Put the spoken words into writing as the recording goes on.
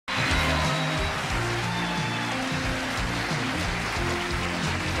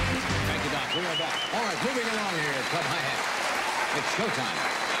right, moving along here, Club Hi-Hat. It's showtime.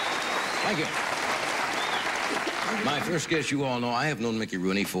 Thank you. My first guest, you all know, I have known Mickey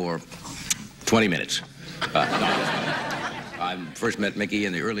Rooney for 20 minutes. I first met Mickey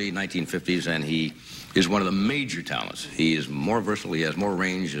in the early 1950s, and he is one of the major talents. He is more versatile, he has more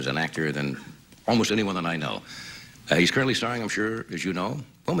range as an actor than almost anyone that I know. He's currently starring, I'm sure, as you know,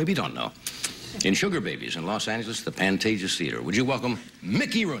 well, maybe you don't know, in Sugar Babies in Los Angeles, the Pantages Theater. Would you welcome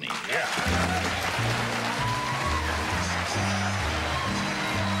Mickey Rooney? Yeah.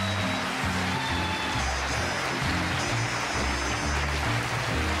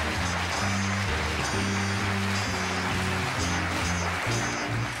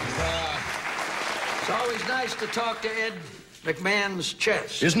 It's always nice to talk to Ed McMahon's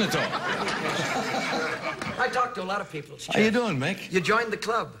chest. Isn't it, though? I talk to a lot of people's chest. How you doing, Mick? You joined the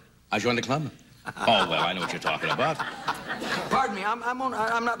club. I joined the club? Oh, well, I know what you're talking about. Pardon me, I'm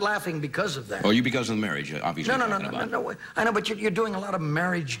not laughing because of that. Oh, you because of the marriage, obviously. No. I know, but you're doing a lot of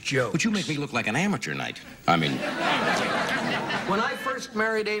marriage jokes. But you make me look like an amateur knight. I mean... When I first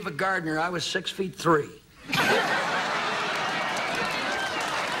married Ava Gardner, I was 6'3".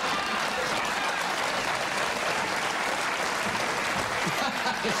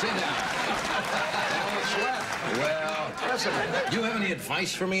 Sit down. Well, listen, do you have any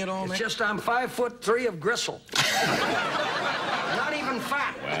advice for me at all, it's Mick? just I'm 5'3" of gristle. Not even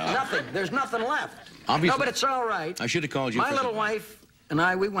fat. Well, nothing. There's nothing left. Obviously. No, but it's all right. I should have called you. My little wife and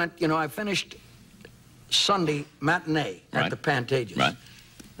I, we went, you know, I finished Sunday matinee at the Pantages. Right.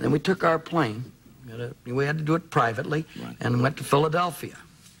 And then we took our plane. We had to do it privately, and went to Philadelphia.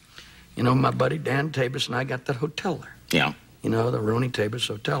 You know, my buddy Dan Tabus and I got that hotel there. Yeah. You know, the Rooney Tabus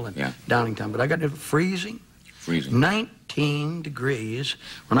Hotel in Downingtown. But I got it freezing. Freezing. 19 degrees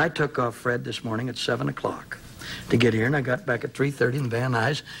when I took off, Fred, this morning at 7 o'clock to get here, and I got back at 3:30 in Van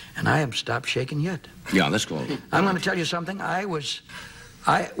Nuys, and I haven't stopped shaking yet. Yeah, let's go. I'm going to tell you something. Well,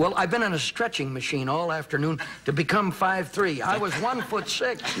 I've been in a stretching machine all afternoon to become 5'3". I was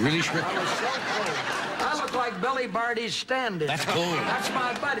 1'6". Really sure? I was so cold. I look like Billy Barty's stand-in. That's cool. That's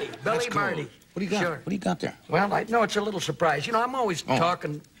my buddy, Billy Barty. What do you got? Sure. What do you got there? Well, no, it's a little surprise. You know, I'm always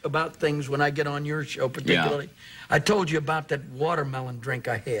talking about things when I get on your show, particularly. Yeah. I told you about that watermelon drink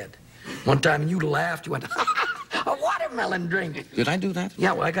I had. One time, and you laughed. You went, a watermelon drink. Did I do that?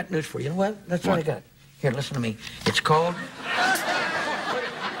 Yeah, well, I got news for you. You know what? That's what I got. Here, listen to me. It's called...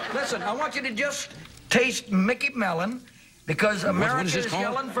 Listen, I want you to just taste Mickey Mellon, because America is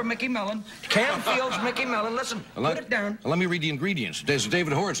yelling for Mickey Mellon. Canfield's Mickey Mellon. Listen, put it down. Let me read the ingredients. As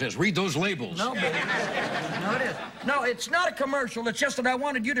David Horde says, read those labels. No, baby. No, it is. No, it's not a commercial. It's just that I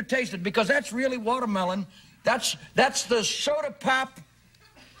wanted you to taste it, because that's really watermelon. That's the soda pop.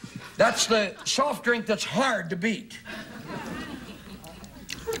 That's the soft drink that's hard to beat.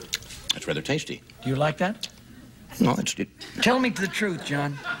 That's rather tasty. Do you like that? No, it's... Tell me the truth,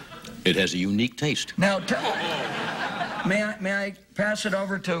 John. It has a unique taste. Now, may I pass it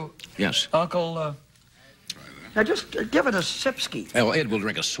over to... Yes. Uncle, Now, just give it a sipski. Oh, Ed will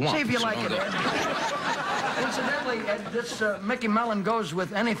drink a swamp. See if you like it, Ed. Incidentally, Ed, this Mickey Mellon goes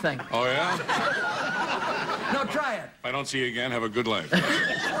with anything. Oh, yeah? No, try it. If I don't see you again, have a good life.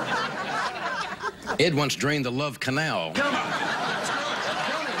 Ed once drained the Love Canal. Come on.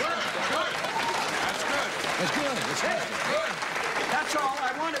 That's good. That's all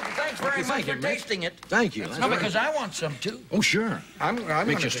I wanted. Thanks very much for tasting it. Thank you. No, because I want some, too. Oh, sure. I'm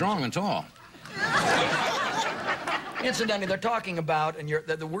Makes you strong and tall. Incidentally, they're talking about, and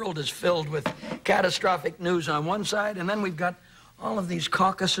the world is filled with catastrophic news on one side, and then we've got all of these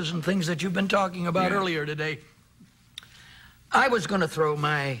caucuses and things that you've been talking about earlier today. I was going to throw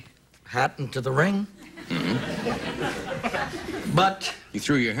my hat into the ring, but... You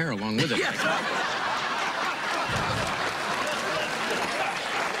threw your hair along with it. Yes.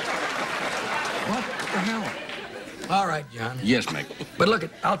 What the hell? All right, John. Yes, Mick. But look,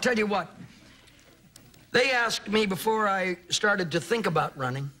 I'll tell you what. They asked me before I started to think about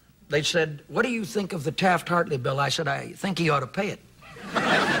running, they said, what do you think of the Taft-Hartley bill? I said, I think he ought to pay it.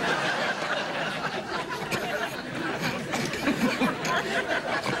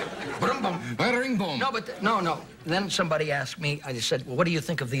 No, but no. Then somebody asked me, I said, well, what do you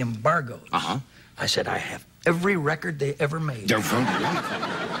think of the embargoes? I said, I have every record they ever made. They're wonderful.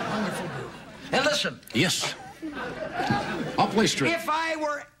 Wonderful group. And listen. Yes. I'll play straight. If I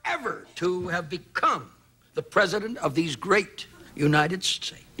were ever to have become the president of these great United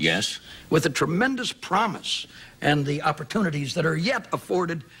States. Yes. With the tremendous promise and the opportunities that are yet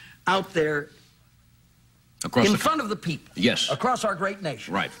afforded out there in front of the people. Yes. Across our great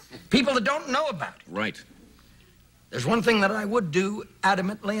nation. Right. People that don't know about it. Right. There's one thing that I would do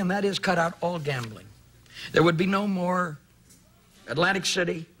adamantly, and that is cut out all gambling. There would be no more Atlantic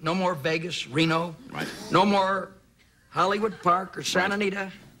City, no more Vegas, Reno, Right. no more Hollywood Park or Santa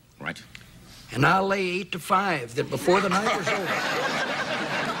Anita. Right. And I'll lay 8 to 5 that before the night was over.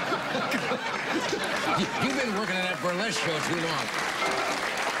 You've been working on that burlesque show too long.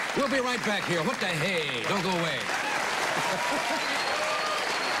 We'll be right back here. What the hey? Don't go away.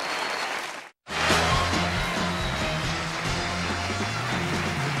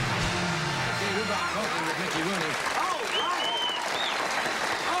 Okay, we're back talking with Mickey Rooney. Oh, right.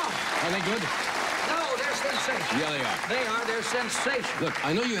 Oh, Are they good? no, they're sensational. Yeah, they are. They are. They're sensational. Look,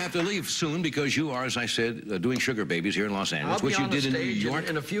 I know you have to leave soon because you are, as I said, doing Sugar Babies here in Los Angeles, I'll be which you on the did in New stage York.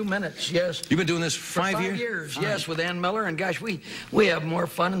 in a few minutes, yes. You've been doing this For 5 years? 5 years, yes, with Ann Miller. And gosh, we have more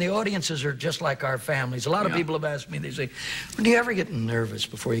fun, and the audiences are just like our families. A lot of people have asked me, they say, well, do you ever get nervous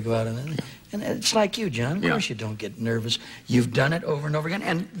before you go out? And it's like you, John. Of course you don't get nervous. You've done it over and over again.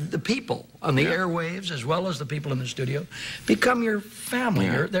 And the people on the airwaves, as well as the people in the studio, become your family.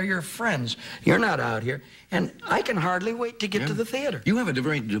 They're your friends. You're not out here. And I can hardly wait to get to the theater. You have a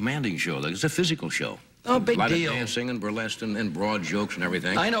very demanding show. Like, it's a physical show. Oh, big deal. A lot deal. of dancing and burlesque and broad jokes and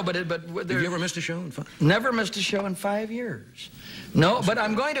everything. I know, but Have you ever missed a show? Never missed a show in 5 years. No, but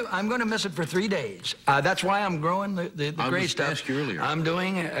I'm going to miss it for 3 days. That's why I'm growing the gray stuff. I asked you earlier. I'm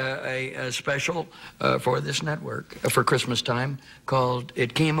doing a special for this network for Christmas time called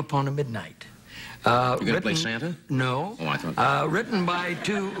 "It Came Upon a Midnight." You're going to play Santa? No. Oh, I thought. Written by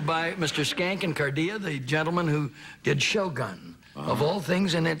Mr. Skank and Cardia, the gentleman who did Shogun, of all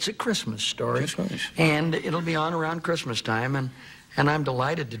things, and it's a Christmas story. That's nice. And it'll be on around Christmas time, and I'm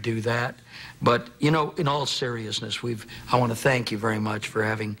delighted to do that. But, you know, in all seriousness, I want to thank you very much for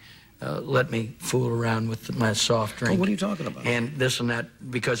having let me fool around with my soft drink. Oh, what are you talking about? And this and that,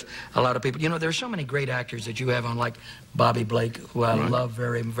 because a lot of people, you know, there's so many great actors that you have on, like Bobby Blake, who I love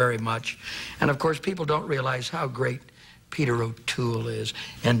very, very much. And, of course, people don't realize how great Peter O'Toole is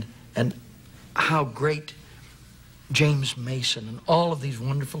and how great James Mason and all of these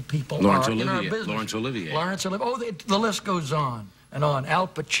wonderful people Laurence are in our Olivier. business. Lawrence Olivier. Lawrence Olivier. Oh, the list goes on and on. Al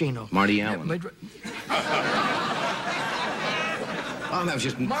Pacino. Marty Allen. Oh, that was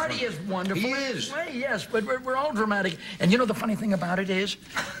just... Marty is wonderful. He is. Well, yes, but we're all dramatic. And you know the funny thing about it is,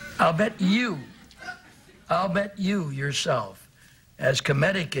 I'll bet you yourself, as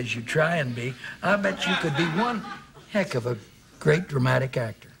comedic as you try and be, I bet you could be one heck of a great dramatic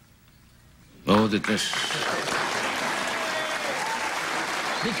actor. Oh, that this...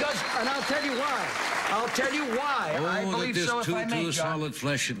 Because, and I'll tell you why. I'll tell you why. I believe so, if I may, too John. solid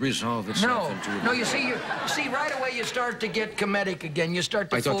flesh should resolve itself into... No, you see, right away you start to get comedic again. You start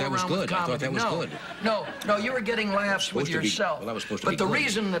to fool around with comedy. I thought that was good. No, you were getting laughs with yourself. Well, that was supposed to be But the good.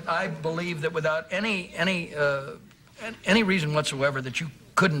 reason that I believe that without any reason whatsoever that you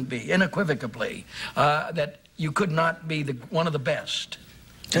couldn't be, unequivocally, that you could not be one of the best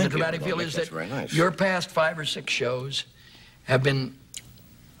in the dramatic field is that your past 5 or 6 shows have been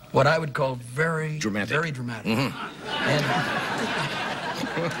what I would call very dramatic. Very dramatic.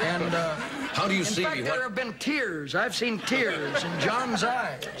 How do you see... In fact, there have been tears. I've seen tears in John's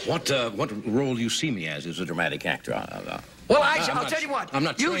eyes. What role do you see me as a dramatic actor? Well, I'll tell you what. I'm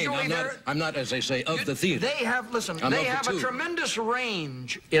not trained. Usually I'm not, as they say, of the theater. They have, listen, they have a tremendous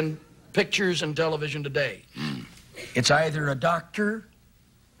range in pictures and television today. It's either a doctor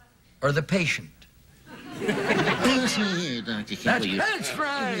or the patient. That's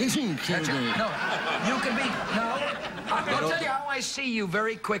right. No, you can be... No, I'll tell you how I see you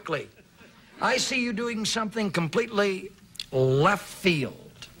very quickly. I see you doing something completely left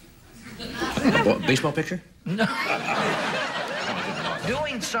field. What, baseball pitcher? No.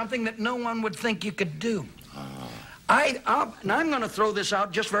 Doing something that no one would think you could do. And I'm going to throw this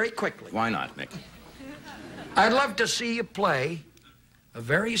out just very quickly. Why not, Mick? I'd love to see you play a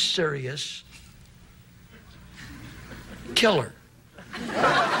very serious killer.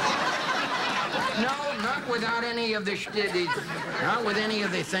 No, not without any of the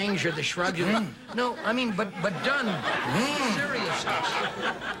things or the shrugs. No, I mean, but done seriously.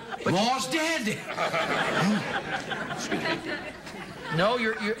 Law's dead. No,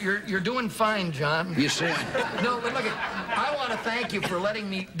 you're doing fine, John. You see? No, but look, I want to thank you for letting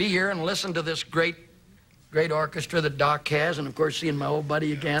me be here and listen to this great orchestra that Doc has, and of course seeing my old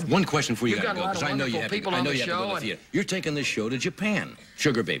buddy again. One question for you, You've got a lot of wonderful people on the show. You're taking this show to Japan,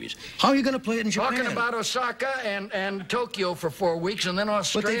 Sugar Babies. How are you going to play it in Japan? Talking about Osaka and Tokyo for 4 weeks, and then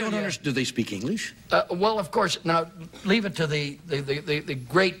Australia. But they don't understand. Do they speak English? Well, of course. Now, leave it to the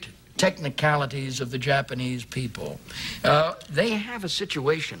great technicalities of the Japanese people. They have a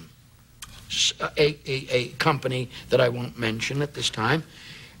situation, a company that I won't mention at this time,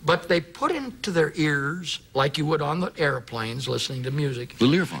 but they put into their ears, like you would on the airplanes listening to music.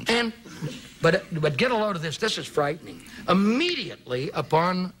 Little earphones. But get a load of this. This is frightening. Immediately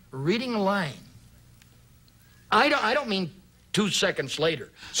upon reading a line, I don't mean 2 seconds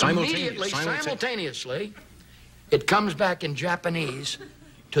later. Simultaneously, it comes back in Japanese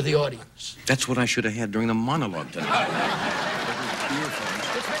to the audience. That's what I should have had during the monologue tonight.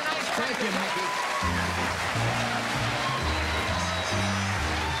 It's been nice. Thank you, Mickey.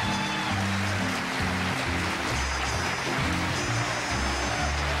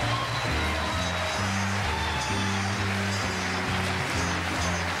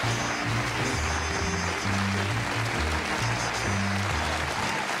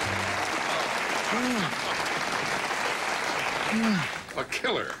 A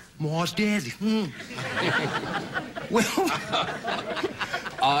killer. Moss Daddy. Well,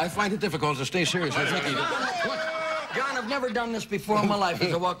 I find it difficult to stay serious with Mickey. John, I've never done this before in my life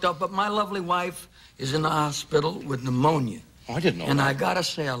as I walked up, but my lovely wife is in the hospital with pneumonia. Oh, I didn't know And that. I gotta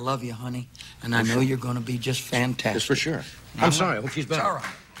say, I love you, honey. And I know you're gonna be just fantastic. Yes, for sure. I'm sorry. I hope she's better. It's all right.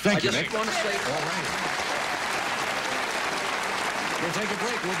 Thank you, I Nick. just want to say... All right. We'll take a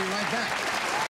break. We'll be right back.